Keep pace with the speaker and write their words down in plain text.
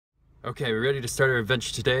Okay, we're ready to start our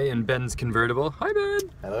adventure today in Ben's convertible. Hi, Ben!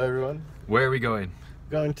 Hello everyone. Where are we going?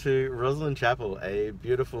 Going to Roslyn Chapel, a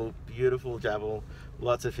beautiful, beautiful chapel.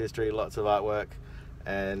 Lots of history, lots of artwork,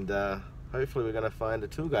 and hopefully we're going to find a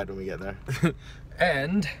tour guide when we get there.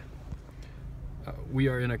 And we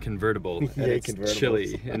are in a convertible, and Yeah, it's convertibles.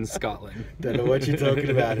 chilly in Scotland. Don't know what you're talking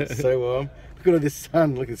about. It's so warm. Look at all this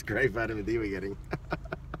sun. Look at this great vitamin D we're getting.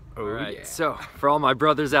 Alright, yeah. So for all my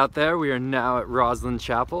brothers out there, we are now at Roslyn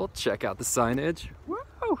Chapel. Check out the signage. Woo!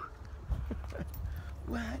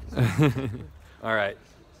 Alright,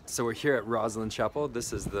 so we're here at Roslyn Chapel.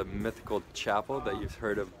 This is the mythical chapel that you've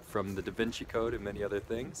heard of from the Da Vinci Code and many other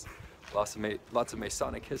things. Lots of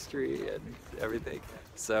Masonic history and everything.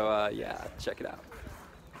 So yeah, check it out.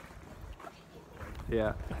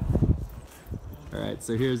 Yeah. Alright,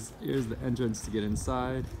 so here's the entrance to get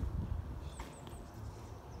inside.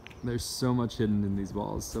 There's so much hidden in these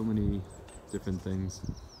walls, so many different things.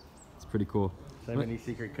 It's pretty cool. So many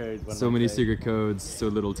secret codes. So many secret codes, so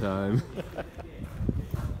little time.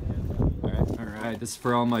 Alright, this is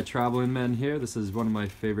for all my traveling men here. This is one of my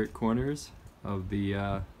favorite corners of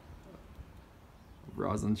the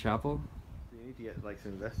Roslyn Chapel. You need to get like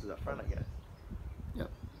some investors up front, I guess.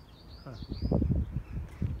 Yep. Huh.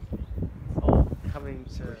 Oh, coming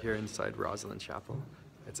to... So we're here inside Roslyn Chapel.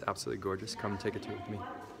 It's absolutely gorgeous. Come take a tour with me.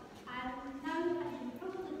 Now, as you're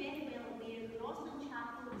probably very well aware, Roslyn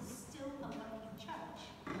Chapel is still a working church,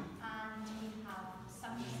 and we have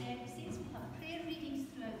Sunday services, we have prayer readings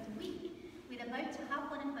throughout the week. We're about to have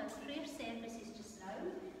one of our prayer services just now.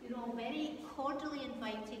 You're all very cordially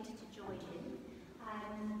invited to join in.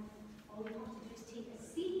 All you have to do is take a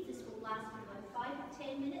seat. This will last for about 5 or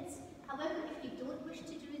 10 minutes. However, if you don't wish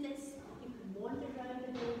to do this, you can wander around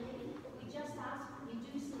the building. We just ask that you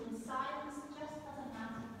do so in silence, just as a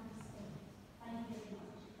matter of respect. Thank you very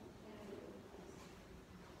much.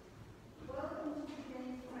 Welcome to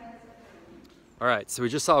today's prayer session. Alright, so we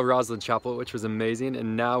just saw Roslyn Chapel, which was amazing,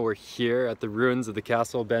 and now we're here at the ruins of the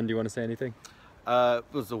castle. Ben, do you want to say anything? It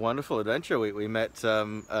was a wonderful adventure. We met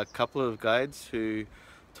a couple of guides who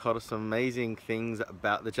taught us some amazing things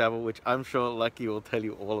about the chapel, which I'm sure Lucky will tell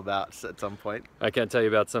you all about at some point. I can't tell you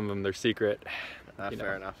about some of them, they're secret.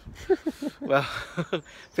 Fair enough. Well,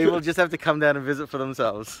 people just have to come down and visit for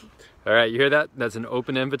themselves. Alright, you hear that? That's an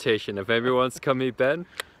open invitation. If anyone wants to come meet Ben,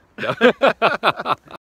 no.